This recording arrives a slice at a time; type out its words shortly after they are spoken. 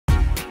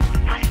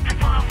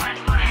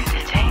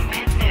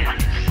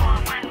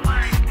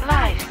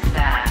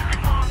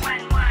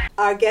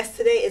Our guest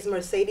today is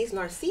Mercedes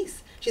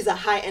Narcisse. She's a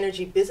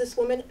high-energy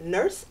businesswoman,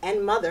 nurse,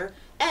 and mother,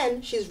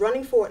 and she's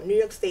running for New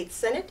York State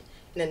Senate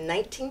in the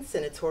 19th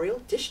Senatorial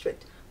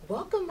District.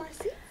 Welcome,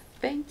 Narcisse.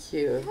 Thank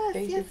you. Yes,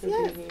 Thank yes, you for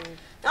yes. being here.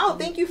 Oh,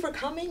 thank you for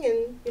coming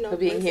and, For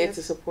being here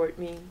to support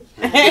me.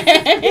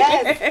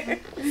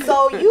 Yes.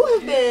 So you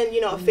have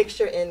been, a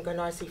fixture in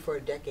Narcisse for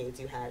decades.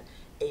 You had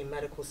a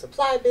medical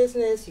supply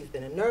business, you've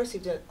been a nurse,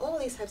 you've done all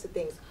these types of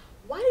things.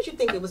 Why did you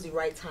think it was the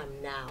right time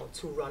now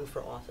to run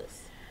for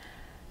office?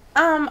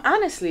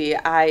 Honestly,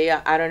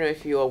 I don't know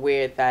if you're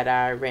aware that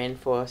I ran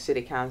for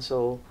city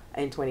council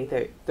in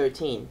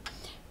 2013.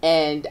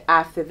 And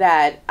after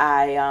that,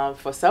 I,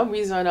 for some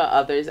reason or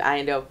others, I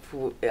ended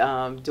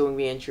up doing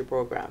reentry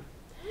program.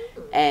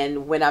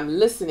 And when I'm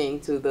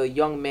listening to the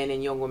young men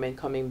and young women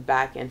coming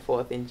back and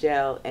forth in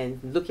jail and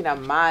looking at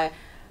my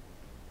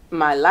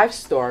life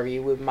story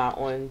with my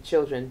own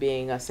children,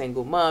 being a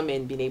single mom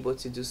and being able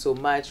to do so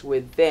much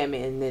with them.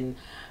 And then,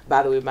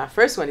 by the way, my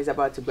first one is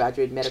about to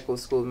graduate medical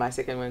school. My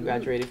second one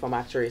graduated from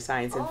actuarial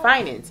science and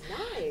finance.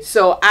 Nice.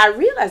 So I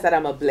realized that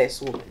I'm a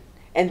blessed woman.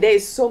 And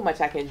there's so much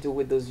I can do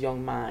with those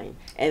young minds.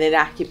 And then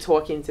I keep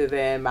talking to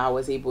them. I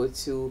was able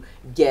to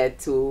get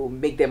to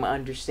make them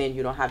understand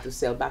you don't have to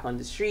sell back on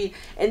the street.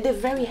 And they're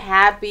very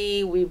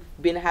happy. We've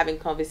been having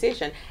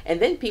conversation. And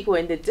then people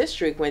in the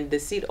district, when the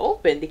seat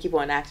opened, they keep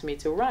on asking me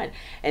to run.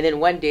 And then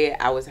one day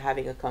I was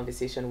having a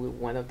conversation with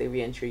one of the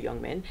reentry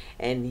young men,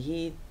 and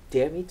he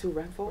dared me to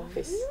run for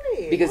office.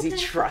 Really? Because he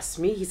trusts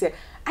me. He said,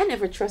 I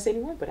never trust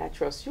anyone, but I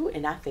trust you,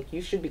 and I think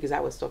you should, because I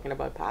was talking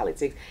about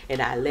politics,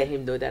 and I let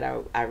him know that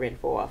I ran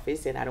for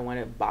office, and I don't want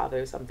to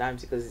bother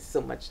sometimes because it's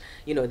so much,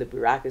 the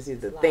bureaucracy,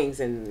 the things,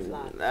 and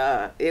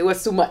it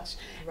was too much.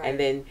 Right. And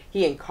then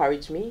he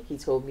encouraged me. He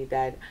told me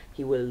that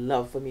he would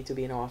love for me to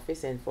be in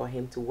office and for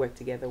him to work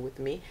together with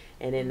me.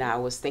 And then I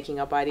was thinking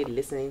about it,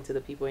 listening to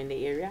the people in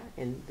the area,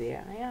 and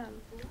there I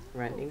am,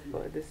 running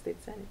for the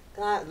state senate.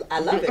 I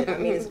love it. I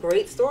mean, it's a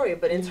great story.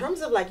 But in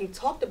terms of, you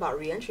talked about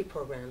reentry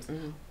programs.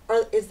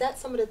 Is that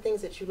some of the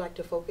things that you like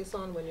to focus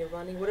on when you're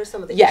running? What are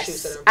some of the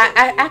issues that are important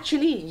to you?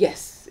 Actually,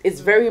 yes. It's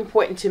very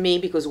important to me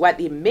because what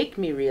they make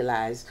me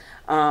realize,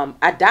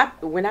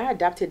 when I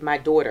adopted my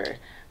daughter,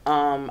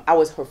 I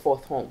was her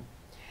fourth home.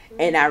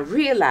 And I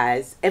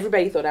realized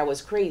everybody thought I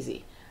was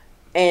crazy.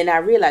 And I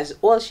realized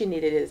all she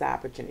needed is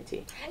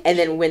opportunity. And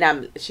then when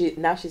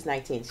now she's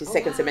 19, she's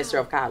second semester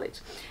of college.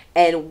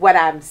 And what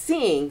I'm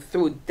seeing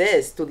through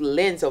the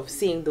lens of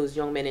seeing those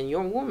young men and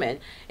young women,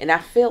 and I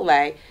feel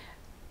like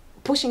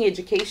pushing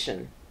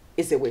education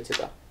is the way to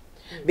go.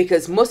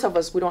 Because most of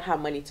us, we don't have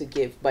money to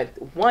give.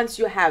 But once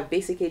you have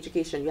basic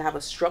education, you have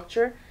a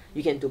structure,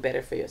 you can do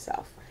better for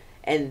yourself.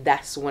 And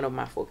that's one of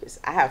my focus.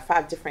 I have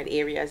 5 different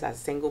areas as a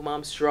single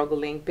mom,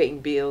 struggling, paying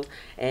bills,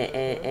 and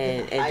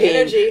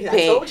paying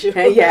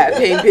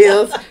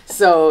bills.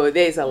 So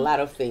there's a lot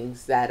of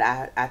things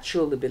that I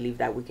truly believe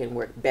that we can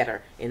work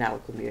better in our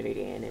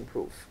community and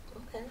improve.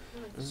 Okay.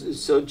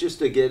 So just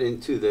to get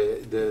into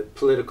the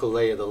political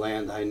lay of the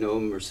land, I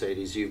know,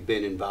 Mercedes, you've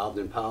been involved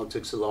in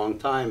politics a long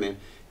time, and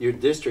your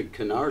district,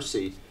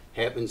 Canarsie,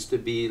 happens to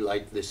be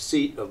like the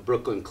seat of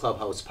Brooklyn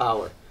Clubhouse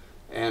Power.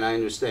 And I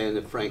understand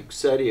that Frank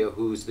Sedia,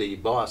 who's the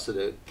boss of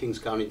the Kings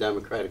County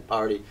Democratic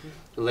Party,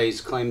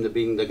 lays claim to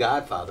being the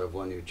godfather of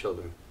one of your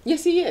children.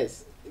 Yes, he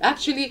is.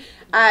 Actually,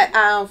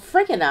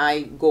 Frank and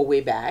I go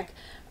way back.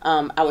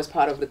 I was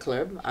part of the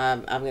club,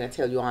 I'm going to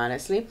tell you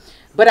honestly.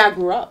 But I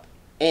grew up.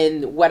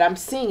 And what I'm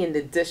seeing in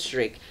the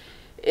district,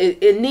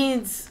 it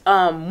needs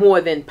more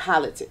than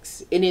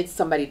politics. It needs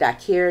somebody that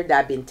cares,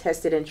 that been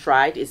tested and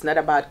tried. It's not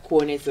about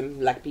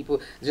cornism, like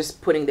people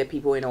just putting the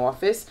people in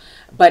office.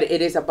 But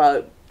it is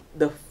about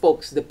the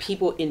folks, the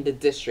people in the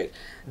district.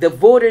 The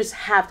voters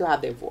have to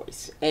have their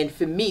voice. And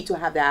for me to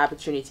have the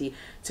opportunity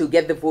to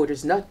get the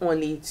voters not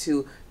only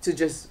to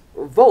just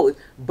vote,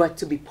 but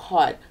to be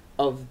part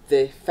of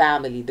the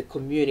family, the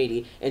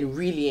community, and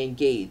really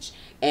engage.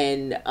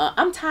 And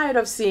I'm tired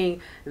of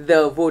seeing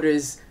the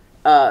voters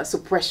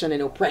suppression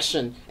and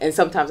oppression, and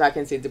sometimes I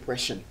can say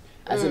depression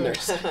as a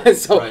nurse.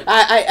 So right.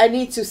 I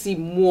need to see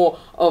more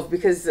of,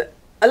 because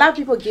a lot of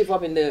people give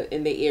up in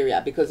the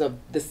area because of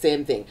the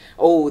same thing.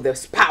 Oh,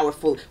 there's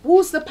powerful.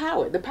 Who's the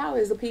power? The power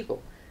is the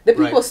people. The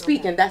people right.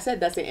 speak, and that's it.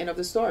 That's the end of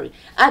the story.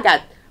 I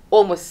got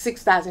almost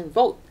 6,000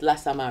 votes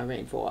last time I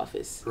ran for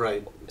office.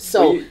 Right.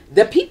 So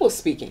the people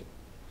speaking.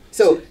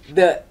 So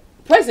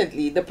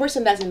presently the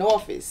person that's in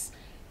office,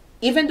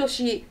 even though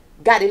she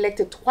got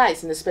elected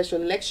twice in the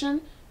special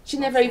election, she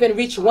never even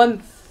reached I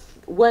would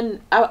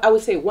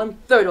say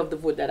 1/3 of the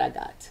vote that I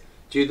got.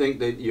 Do you think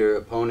that your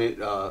opponent,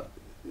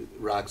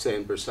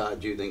 Roxanne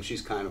Prasad, do you think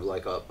she's kind of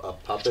like a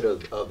puppet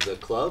of the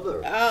club?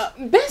 Or?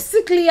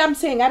 Basically, I'm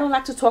saying I don't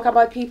like to talk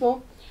about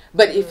people,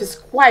 but if it's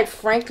quite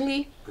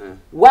frankly,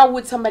 why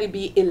would somebody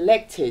be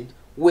elected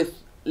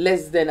with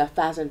less than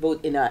 1,000 votes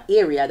in an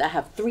area that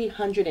have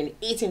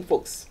 318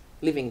 folks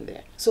living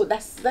there? So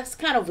that's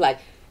kind of like,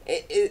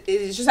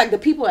 it's just like the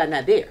people are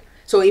not there.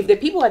 So if the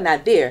people are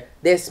not there,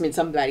 that means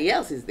somebody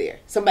else is there.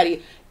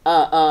 Somebody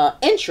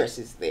interest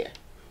is there.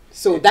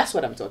 So that's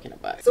what I'm talking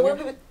about. So where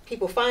can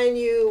people find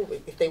you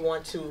if they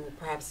want to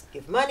perhaps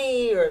give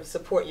money or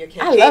support your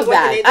campaign? I love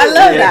that. I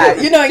love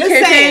that. You know, in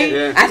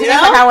campaign, I think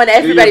I want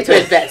everybody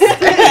to invest.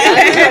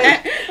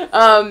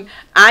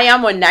 I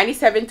am on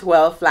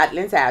 9712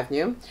 Flatlands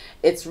Avenue.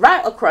 It's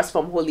right across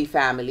from Holy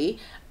Family.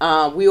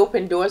 We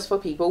open doors for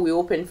people. We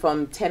open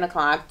from 10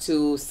 o'clock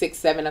to 6,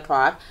 7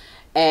 o'clock.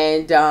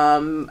 And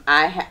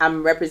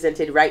I'm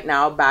represented right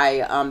now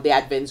by the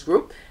Advance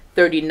Group,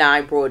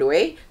 39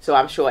 Broadway. So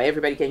I'm sure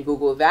everybody can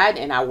Google that,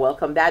 and I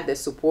welcome that, the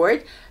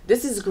support.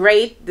 This is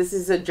great. This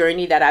is a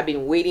journey that I've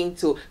been waiting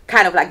to,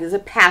 kind of like, this is a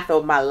path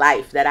of my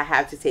life that I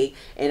have to take,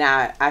 and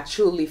I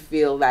truly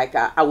feel like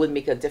I would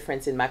make a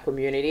difference in my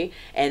community.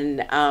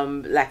 And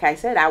like I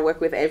said, I work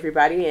with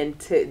everybody, and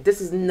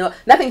this is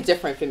nothing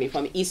different for me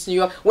from East New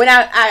York. When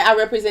I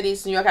represent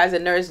East New York as a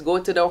nurse, go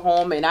to the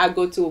home, and I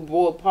go to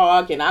Borough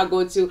Park, and I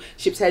go to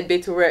Ship's Head Bay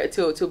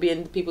to be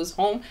in people's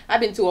home.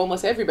 I've been to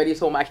almost everybody's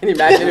home I can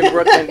imagine in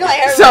Brooklyn.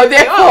 So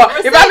therefore,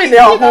 if I'm in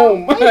their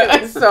home,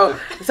 so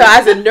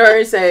as a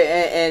nurse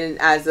and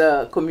as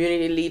a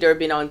community leader,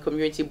 been on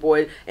community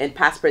board and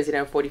past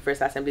president of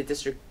 41st Assembly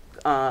District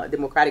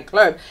Democratic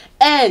Club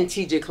and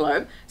TJ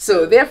Club.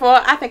 So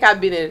therefore, I think I've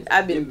been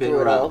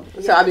through it all.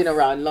 So I've been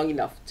around long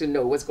enough to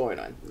know what's going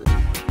on.